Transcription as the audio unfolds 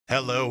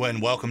Hello and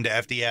welcome to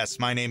FDS.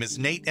 My name is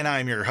Nate and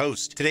I'm your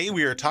host. Today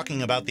we are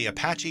talking about the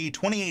Apache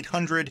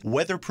 2800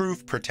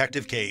 Weatherproof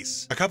Protective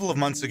Case. A couple of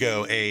months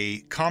ago,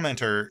 a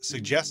commenter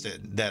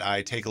suggested that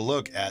I take a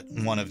look at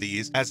one of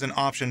these as an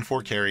option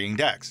for carrying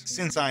decks.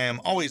 Since I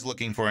am always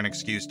looking for an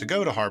excuse to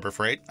go to Harbor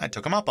Freight, I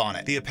took them up on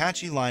it. The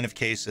Apache line of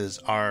cases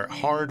are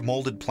hard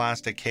molded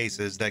plastic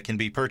cases that can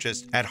be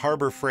purchased at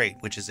Harbor Freight,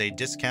 which is a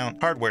discount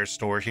hardware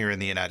store here in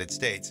the United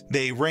States.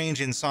 They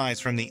range in size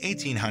from the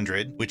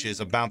 1800, which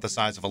is about the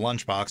size of a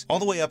lunchbox, all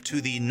the way up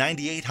to the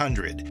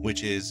 9800,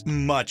 which is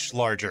much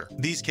larger.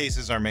 These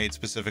cases are made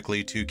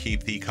specifically to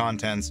keep the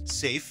contents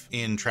safe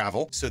in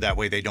travel, so that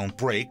way they don't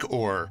break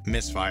or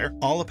misfire.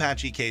 All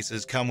Apache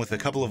cases come with a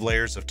couple of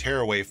layers of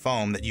tearaway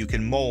foam that you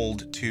can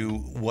mold to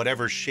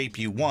whatever shape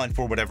you want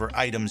for whatever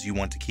items you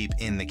want to keep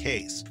in the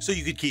case. So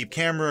you could keep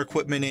camera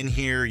equipment in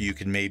here, you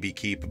can maybe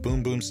keep a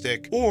boom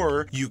stick,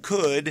 or you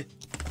could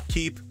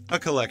keep a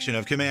collection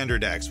of commander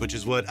decks, which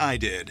is what I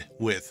did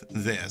with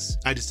this.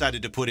 I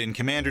decided to put in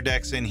commander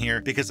decks in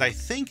here because I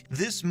think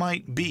this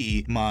might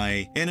be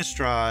my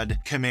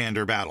Innistrad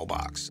commander battle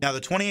box. Now the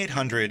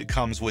 2800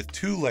 comes with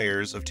two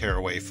layers of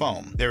tearaway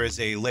foam. There is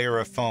a layer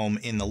of foam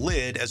in the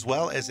lid as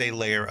well as a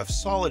layer of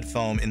solid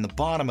foam in the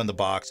bottom of the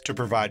box to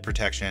provide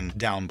protection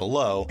down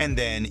below, and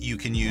then you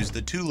can use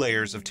the two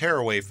layers of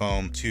tearaway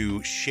foam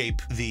to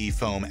shape the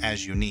foam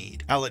as you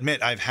need. I'll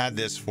admit I've had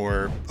this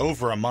for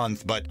over a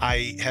month, but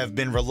I have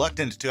been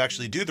reluctant to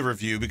actually do the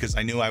review because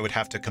I knew I would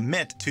have to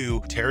commit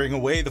to tearing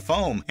away the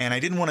foam, and I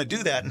didn't want to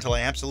do that until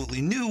I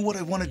absolutely knew what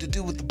I wanted to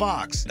do with the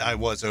box. I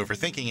was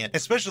overthinking it,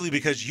 especially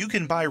because you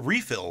can buy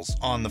refills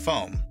on the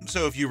foam.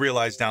 So if you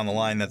realize down the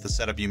line that the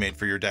setup you made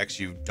for your decks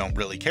you don't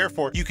really care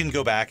for, you can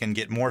go back and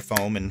get more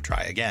foam and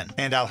try again.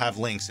 And I'll have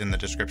links in the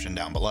description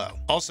down below.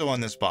 Also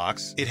on this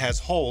box, it has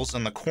holes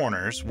in the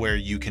corners where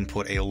you can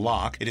put a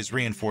lock. It is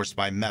reinforced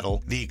by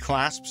metal. The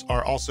clasps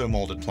are also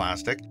molded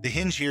plastic. The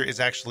hinge here is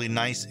actually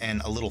nice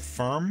and a little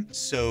firm,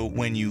 so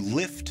when you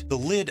lift the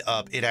lid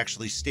up, it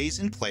actually stays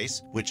in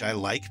place, which I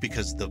like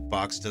because the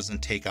box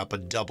doesn't take up a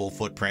double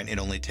footprint. It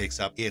only takes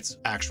up its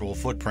actual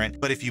footprint.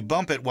 But if you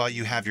bump it while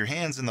you have your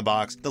hands in the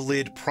box, the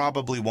lid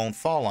probably won't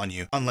fall on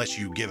you unless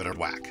you give it a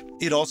whack.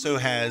 It also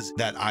has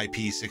that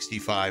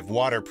IP65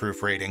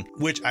 waterproof rating,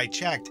 which I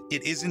checked.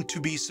 It isn't to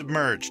be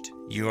submerged.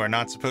 You are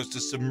not supposed to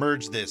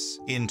submerge this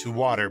into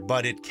water,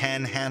 but it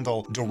can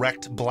handle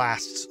direct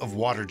blasts of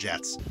water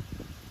jets.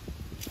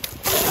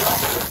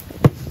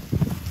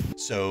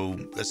 So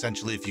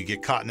essentially, if you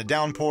get caught in a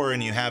downpour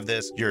and you have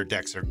this, your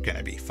decks are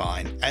gonna be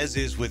fine. As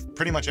is with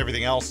pretty much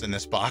everything else in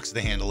this box, the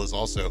handle is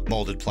also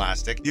molded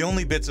plastic. The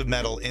only bits of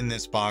metal in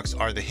this box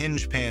are the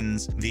hinge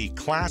pins, the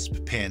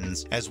clasp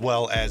pins, as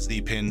well as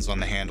the pins on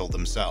the handle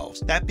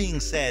themselves. That being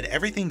said,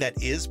 everything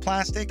that is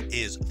plastic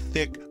is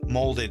thick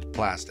molded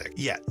plastic.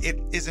 Yeah,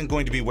 it isn't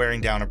going to be wearing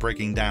down or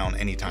breaking down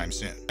anytime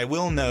soon. I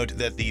will note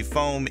that the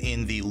foam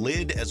in the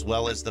lid as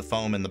well as the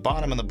foam in the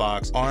bottom of the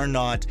box are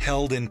not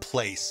held in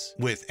place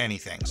with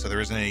anything, so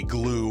there isn't any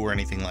glue or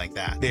anything like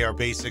that. They are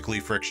basically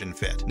friction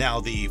fit.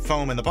 Now the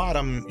foam in the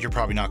bottom, you're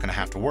probably not going to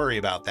have to worry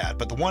about that,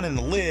 but the one in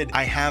the lid,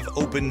 I have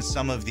opened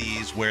some of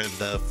these where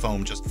the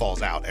foam just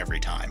falls out every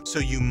time. So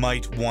you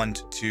might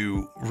want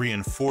to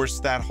reinforce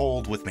that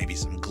hold with maybe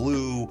some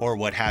glue or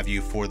what have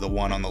you for the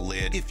one on the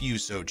lid if you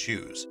so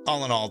choose.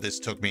 All in all, this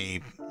took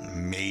me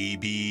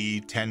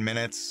maybe 10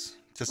 minutes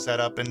to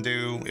set up and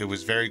do. It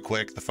was very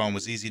quick. The foam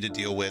was easy to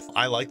deal with.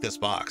 I like this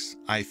box.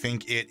 I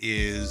think it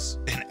is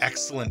an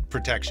excellent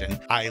protection.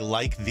 I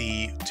like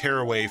the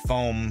tearaway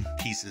foam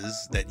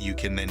pieces that you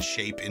can then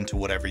shape into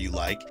whatever you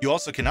like. You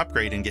also can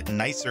upgrade and get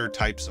nicer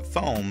types of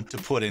foam to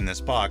put in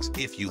this box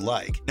if you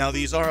like. Now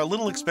these are a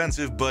little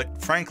expensive,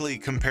 but frankly,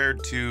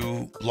 compared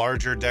to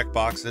larger deck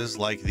boxes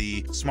like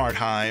the Smart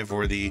Hive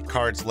or the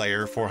Cards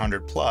Layer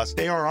 400 Plus,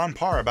 they are on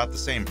par about the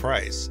same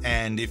price.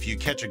 And if you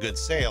catch a good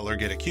sale or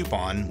get a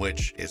coupon,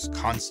 which is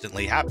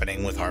constantly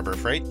happening with Harbor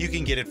Freight, you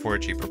can get it for a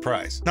cheaper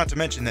price. Not to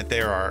mention that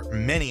there are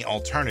many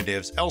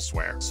alternatives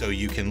elsewhere, so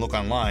you can look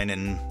online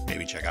and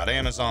maybe check out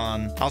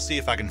Amazon. I'll see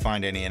if I can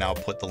find any and I'll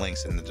put the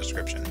links in the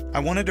description. I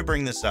wanted to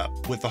bring this up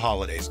with the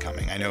holidays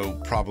coming. I know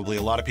probably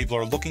a lot of people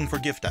are looking for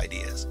gift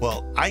ideas.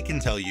 Well, I can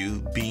tell you,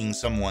 being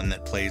someone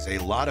that plays a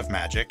lot of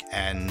Magic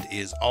and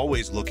is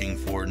always looking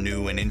for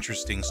new and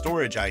interesting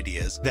storage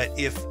ideas, that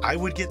if I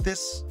would get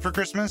this for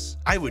Christmas,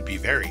 I would be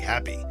very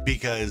happy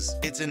because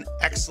it's an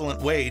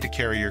excellent way to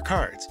carry your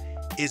cards.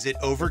 Is it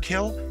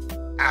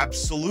overkill?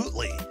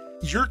 Absolutely.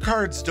 Your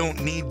cards don't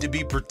need to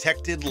be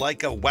protected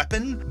like a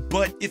weapon,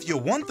 but if you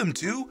want them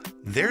to,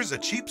 there's a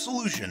cheap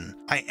solution.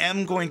 I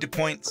am going to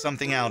point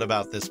something out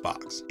about this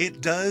box.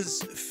 It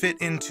does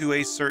fit into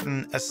a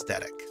certain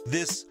aesthetic.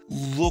 This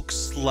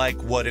looks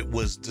like what it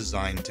was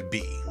designed to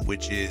be,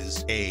 which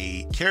is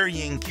a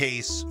carrying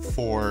case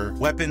for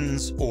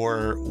weapons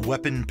or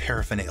weapon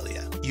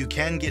paraphernalia. You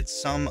can get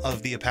some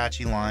of the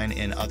Apache line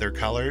in other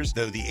colors,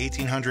 though the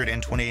 1800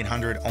 and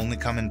 2800 only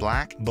come in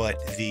black,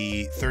 but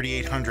the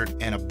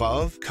 3800 and above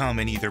above come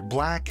in either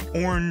black,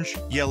 orange,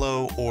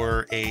 yellow,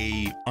 or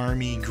a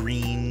army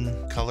green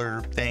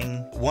color thing.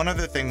 One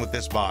other thing with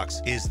this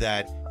box is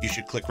that you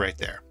should click right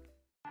there.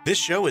 This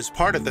show is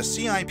part of the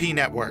CIP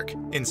network,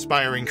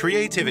 inspiring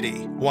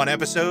creativity, one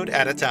episode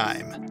at a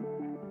time.